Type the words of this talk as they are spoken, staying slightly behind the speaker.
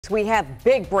We have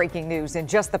big breaking news. In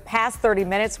just the past 30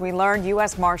 minutes, we learned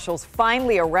U.S. Marshals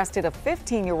finally arrested a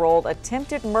 15-year-old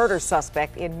attempted murder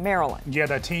suspect in Maryland. Yeah,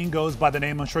 that teen goes by the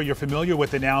name, I'm sure you're familiar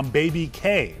with it now,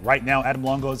 BabyK. Right now, Adam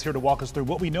Longo is here to walk us through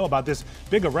what we know about this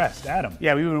big arrest. Adam.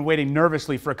 Yeah, we've been waiting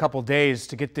nervously for a couple days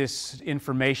to get this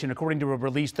information. According to a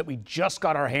release that we just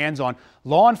got our hands on,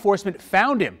 law enforcement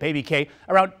found him, BabyK,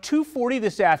 around 2:40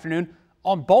 this afternoon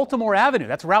on Baltimore Avenue.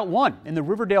 That's Route 1 in the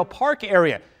Riverdale Park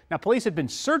area. Now, police have been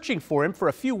searching for him for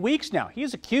a few weeks now. He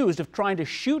is accused of trying to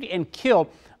shoot and kill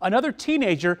another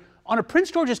teenager on a Prince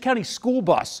George's County school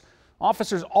bus.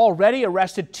 Officers already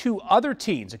arrested 2 other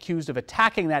teens accused of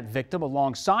attacking that victim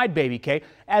alongside BabyK,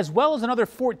 as well as another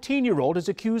 14-year-old is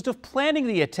accused of planning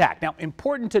the attack. Now,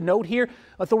 important to note here,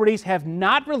 authorities have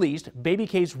not released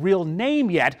BabyK's real name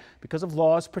yet because of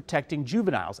laws protecting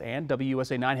juveniles, and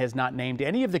WUSA 9 has not named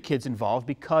any of the kids involved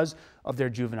because of their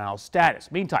juvenile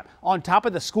status. Meantime, on top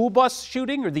of the school bus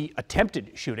shooting, or the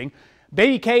attempted shooting,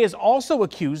 BabyK is also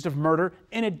accused of murder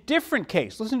in a different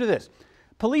case. Listen to this.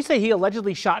 Police say he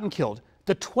allegedly shot and killed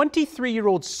the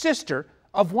 23-year-old sister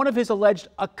of one of his alleged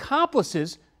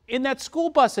accomplices in that school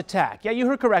bus attack. Yeah, you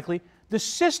heard correctly. The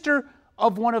sister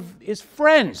of one of his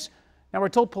friends. Now, we're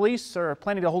told police are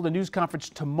planning to hold a news conference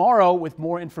tomorrow with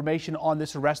more information on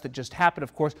this arrest that just happened.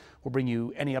 Of course, we'll bring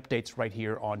you any updates right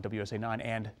here on WUSA 9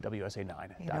 and WUSA9.com.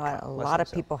 You know, a lot of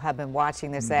people have been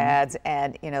watching this ads,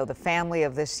 and, you know, the family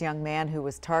of this young man who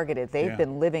was targeted, they've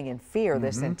been living in fear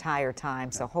this entire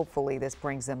time. So hopefully this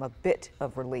brings them a bit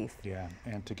of relief. Yeah,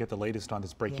 and to get the latest on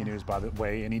this breaking news, by the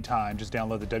way, anytime, just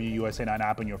download the WUSA 9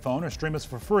 app on your phone or stream us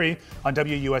for free on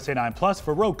WUSA 9 Plus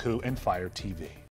for Roku and Fire TV.